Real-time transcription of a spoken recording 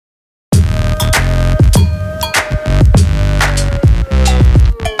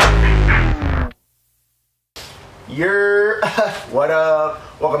What up?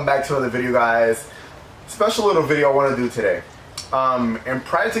 Welcome back to another video, guys. Special little video I want to do today. And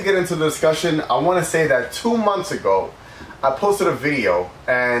prior to getting into the discussion, I want to say that 2 months ago, I posted a video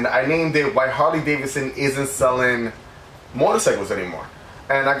and I named it "Why Harley Davidson Isn't Selling Motorcycles Anymore."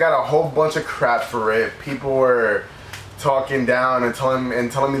 And I got a whole bunch of crap for it. People were talking down and telling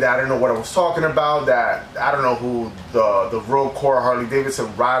me that I didn't know what I was talking about, that I don't know who the real core Harley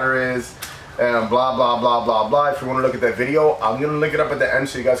Davidson rider is, and blah blah blah blah blah. If you want to look at that video, I'm gonna link it up at the end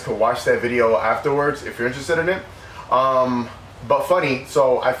so you guys can watch that video afterwards if you're interested in it. But funny,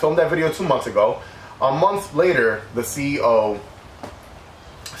 so I filmed that video 2 months ago. A month later, the CEO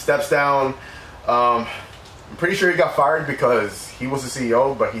steps down. I'm pretty sure he got fired because he was the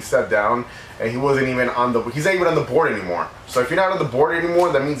CEO, but he stepped down and he wasn't even on the, he's not even on the board anymore. So if you're not on the board anymore,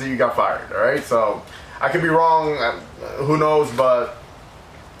 that means that you got fired, alright? So I could be wrong, who knows, but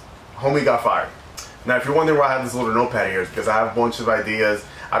homie got fired. Now if you're wondering why I have this little notepad here, it's because I have a bunch of ideas.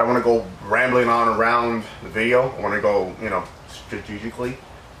 I don't want to go rambling on around the video. I want to go, you know, strategically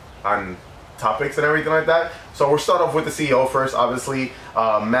on topics and everything like that. So we'll start off with the CEO first, obviously,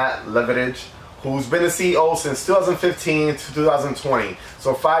 Matt Levatich, who's been the CEO since 2015 to 2020,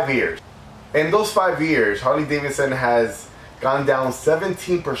 so 5 years. In those 5 years, Harley Davidson has gone down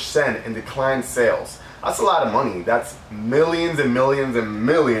 17% in declined sales. That's a lot of money. That's millions and millions and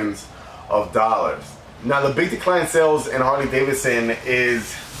millions of dollars. Now the big decline in sales in Harley Davidson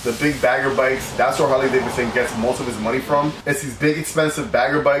is the big bagger bikes. That's where Harley Davidson gets most of his money from. It's these big expensive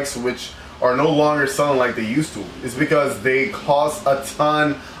bagger bikes which are no longer selling like they used to. It's because they cost a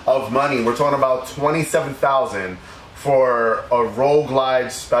ton of money. We're talking about $27,000 for a Road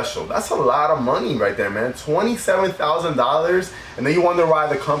Glide Special. That's a lot of money right there, man. $27,000, and then you wonder why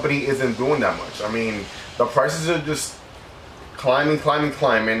the company isn't doing that much. I mean, the prices are just climbing, climbing,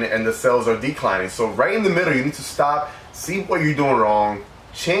 climbing, and the sales are declining. So right in the middle, you need to stop, see what you're doing wrong,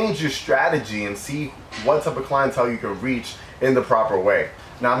 change your strategy, and see what type of clientele you can reach in the proper way.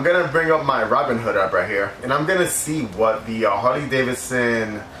 Now I'm gonna bring up my Robinhood app right here, and I'm gonna see what the Harley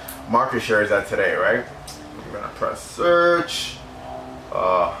Davidson market share is at today, right? I'm gonna press search,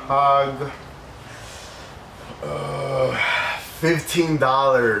 hog,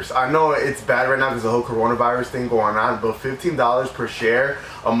 $15. I know it's bad right now because the whole coronavirus thing going on, but $15 per share.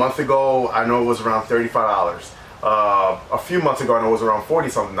 A month ago, I know it was around $35. A few months ago, I know it was around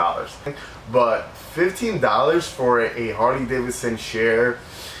 $40-something. But $15 for a Harley Davidson share,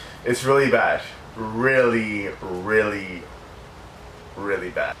 it's really bad. Really, really, really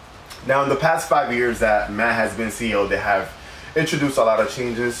bad. Now in the past 5 years that Matt has been CEO, they have introduced a lot of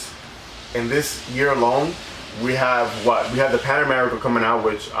changes. In this year alone, we have what? We have the Pan America coming out,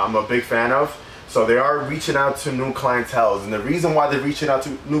 which I'm a big fan of. So they are reaching out to new clientele. And the reason why they're reaching out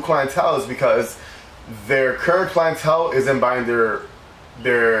to new clientele is because their current clientele isn't buying their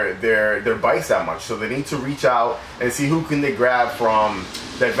bikes that much. So they need to reach out and see who can they grab from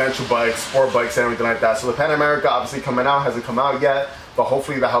the adventure bikes, sport bikes, and everything like that. So the Pan America obviously coming out, hasn't come out yet, but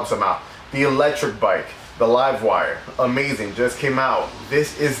hopefully that helps them out. The electric bike, the Livewire, amazing, just came out.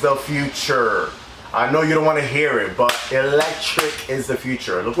 This is the future. I know you don't want to hear it, but electric is the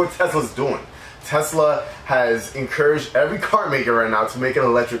future. Look what Tesla's doing. Tesla has encouraged every car maker right now to make an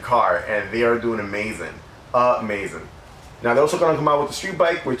electric car, and they are doing amazing. Amazing. Now they're also going to come out with the street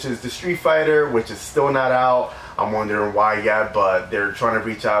bike, which is the Street Fighter, which is still not out. I'm wondering why yet, but they're trying to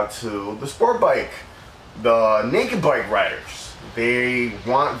reach out to the sport bike, the naked bike riders. They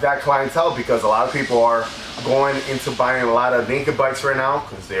want that clientele because a lot of people are going into buying a lot of naked bikes right now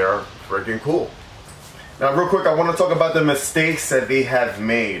because they are freaking cool. Now real quick, I want to talk about the mistakes that they have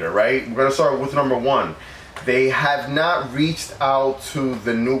made, alright? We're going to start with number one. They have not reached out to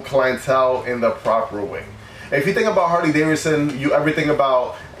the new clientele in the proper way. If you think about Harley Davidson, you everything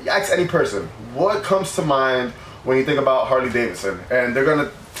about, ask any person, what comes to mind when you think about Harley Davidson? And they're going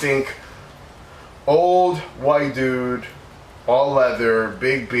to think old white dude, all leather,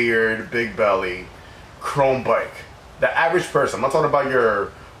 big beard, big belly, chrome bike. The average person, I'm not talking about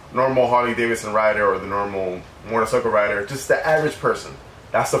your normal Harley Davidson rider or the normal motorcycle rider, just the average person.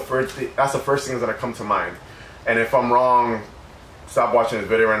 That's the first things that come to mind. And if I'm wrong, stop watching this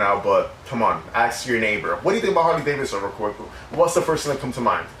video right now, but come on, ask your neighbor. What do you think about Harley Davidson real quick? What's the first thing that comes to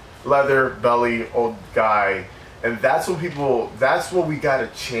mind? Leather, belly, old guy. And that's what we gotta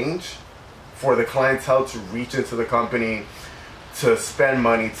change for the clientele to reach into the company, to spend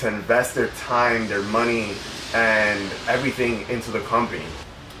money, to invest their time, their money, and everything into the company.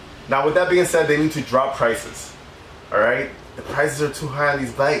 Now with that being said, they need to drop prices, alright? The prices are too high on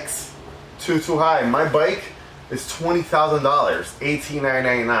these bikes. Too high. My bike is $20,000,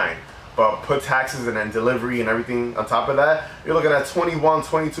 $18,999. but put taxes and then delivery and everything on top of that, you're looking at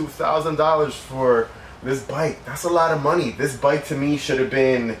 $22,000 for this bike. That's a lot of money. This bike to me should have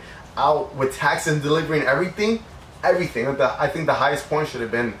been out with tax and delivery and everything. I think the highest point should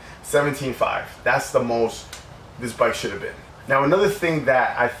have been $17,500. That's the most this bike should have been. Now another thing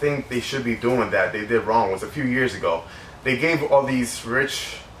that I think they should be doing that they did wrong was a few years ago, they gave all these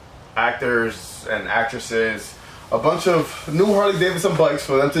rich actors and actresses a bunch of new Harley Davidson bikes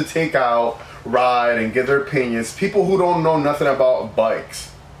for them to take out, ride, and give their opinions. People who don't know nothing about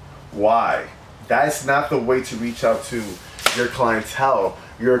bikes. Why? That's not the way to reach out to your clientele,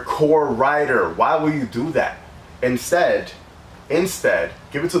 your core rider. Why will you do that? Instead,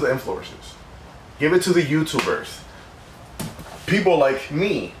 give it to the influencers. Give it to the YouTubers. People like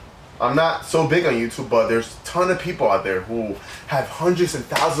me. I'm not so big on YouTube, but there's a ton of people out there who have hundreds and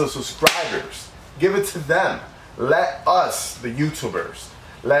thousands of subscribers. Give it to them. Let us, the YouTubers,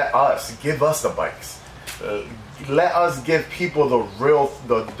 give us the bikes. Let us give people the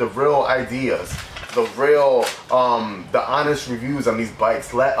real ideas, the honest reviews on these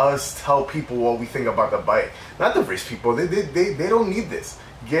bikes. Let us tell people what we think about the bike. Not the rich people. They don't need this.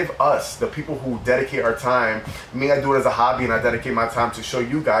 Give us, the people who dedicate our time. Me, I do it as a hobby, and I dedicate my time to show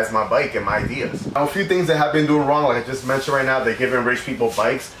you guys my bike and my ideas. Now, a few things that have been doing wrong, like I just mentioned right now, they're giving rich people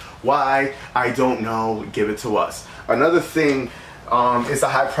bikes. Why? I don't know. Give it to us. Another thing is the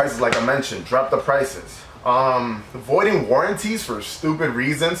high prices, like I mentioned. Drop the prices. Voiding warranties for stupid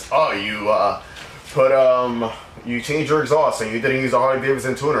reasons. Oh, you changed your exhaust and you didn't use a Harley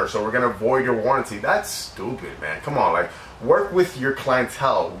Davidson tuner, so we're gonna void your warranty. That's stupid, man. Come on, like, work with your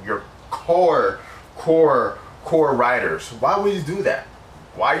clientele, your core riders. Why would you do that?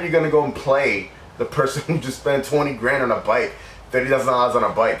 Why are you gonna go and play the person who just spent 20 grand on a bike, $30,000 on a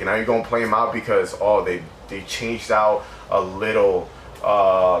bike, and now you're gonna play them out because, oh, they changed out a little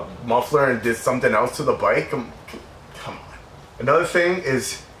muffler and did something else to the bike? Come on. Another thing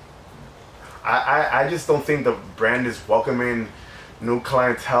is, I just don't think the brand is welcoming new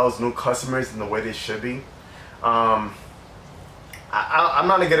clientele, new customers in the way they should be. I'm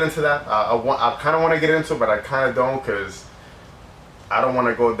not gonna get into that. I kind of want to get into it, but I kind of don't, because I don't want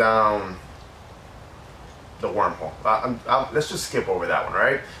to go down the wormhole. Let's just skip over that one,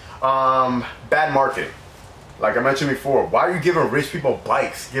 right? Bad marketing. Like I mentioned before, why are you giving rich people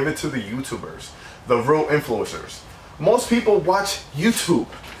bikes? Give it to the YouTubers, the real influencers. Most people watch YouTube.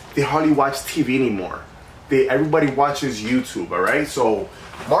 They hardly watch TV anymore. Everybody watches YouTube, all right? So,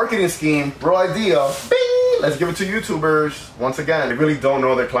 marketing scheme, real idea, bing, let's give it to YouTubers. Once again, they really don't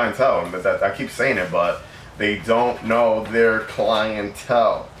know their clientele. I keep saying it, but they don't know their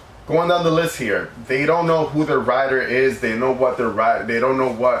clientele. Going down the list here, they don't know who their rider is. They know what their rider. They don't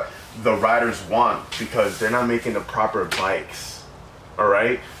know what the riders want because they're not making the proper bikes. All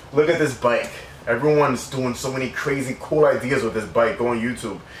right, look at this bike. Everyone's doing so many crazy cool ideas with this bike. Go on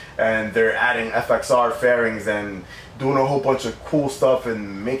YouTube and they're adding FXR fairings and doing a whole bunch of cool stuff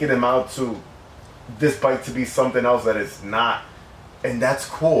and making them out to this bike to be something else that it's not. And that's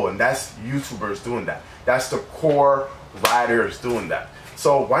cool, and that's YouTubers doing that. That's the core riders doing that.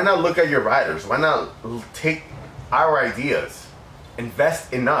 So why not look at your riders? Why not take our ideas,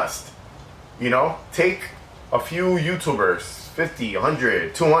 invest in us? You know, take a few YouTubers, 50,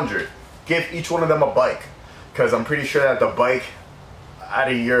 100, 200, give each one of them a bike. Because I'm pretty sure that the bike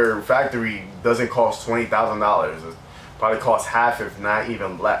out of your factory doesn't cost $20,000. It probably costs half, if not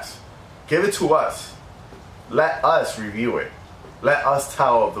even less. Give it to us. Let us review it. Let us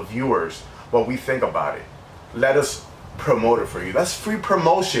tell the viewers what we think about it. Let us promote it for you. That's free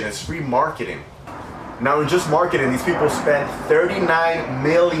promotion. It's free marketing. Now, in just marketing, these people spent $39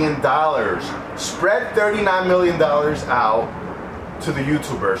 million. Spread $39 million out to the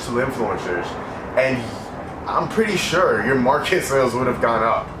YouTubers, to the influencers, and I'm pretty sure your market sales would have gone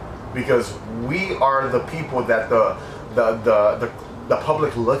up, because we are the people that the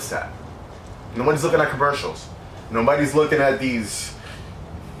public looks at. Nobody's looking at commercials. Nobody's looking at these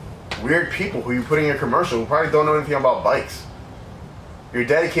weird people who you put in your commercial who probably don't know anything about bikes. You're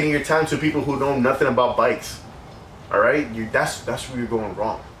dedicating your time to people who know nothing about bikes. Alright? That's where you're going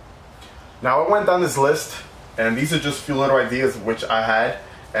wrong. Now, I went down this list, and these are just a few little ideas which I had.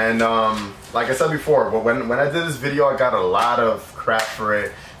 And like I said before, but when I did this video, I got a lot of crap for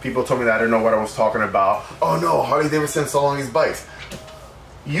it. People told me that I didn't know what I was talking about. Oh no, Harley Davidson selling these bikes.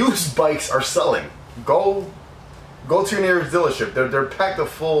 Used bikes are selling. Go to your nearest dealership. They're packed of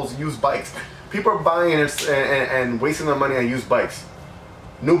full used bikes. People are buying and wasting their money on used bikes.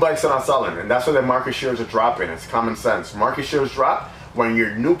 New bikes are not selling, and that's why their market shares are dropping. It's common sense. Market shares drop when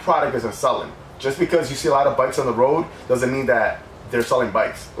your new product isn't selling. Just because you see a lot of bikes on the road doesn't mean that they're selling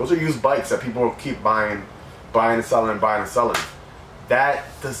bikes. Those are used bikes that people keep buying and selling, buying and selling. That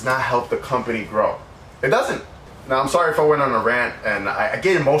does not help the company grow. It doesn't. Now, I'm sorry if I went on a rant, and I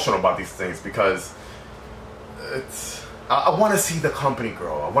get emotional about these things because I want to see the company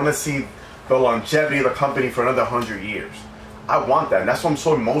grow. I want to see the longevity of the company for another 100 years. I want that, and that's why I'm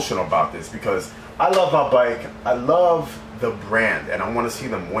so emotional about this, because I love my bike, I love the brand, and I want to see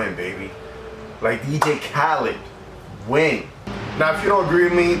them win, baby. Like DJ Khaled, win. Now, if you don't agree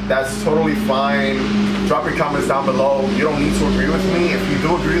with me, that's totally fine. Drop your comments down below. You don't need to agree with me. If you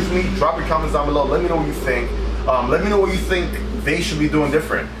do agree with me, drop your comments down below. Let me know what you think. Let me know what you think they should be doing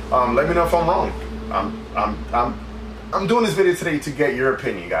different. Let me know if I'm wrong. I'm doing this video today to get your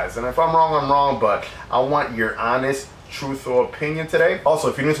opinion, guys. And if I'm wrong, I'm wrong. But I want your honest, truthful opinion today. Also,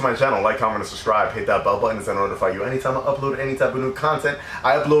 if you're new to my channel, like, comment, and subscribe. Hit that bell button to notify you anytime I upload any type of new content.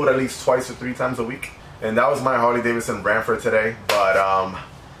 I upload at least 2 to 3 times a week. And that was my Harley Davidson rant for today. But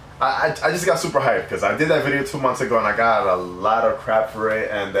I just got super hyped because I did that video 2 months ago and I got a lot of crap for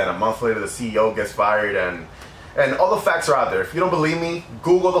it. And then a month later, the CEO gets fired, and all the facts are out there. If you don't believe me,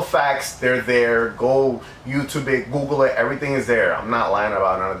 Google the facts. They're there. Go YouTube it, Google it. Everything is there. I'm not lying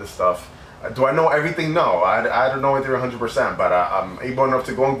about none of this stuff. Do I know everything? No. I don't know everything 100%, but I'm able enough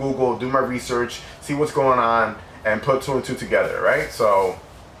to go on Google, do my research, see what's going on, and put 2 and 2 together, right? So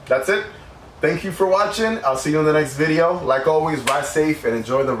that's it. Thank you for watching. I'll see you in the next video. Like always, ride safe and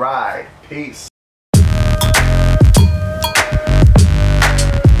enjoy the ride. Peace.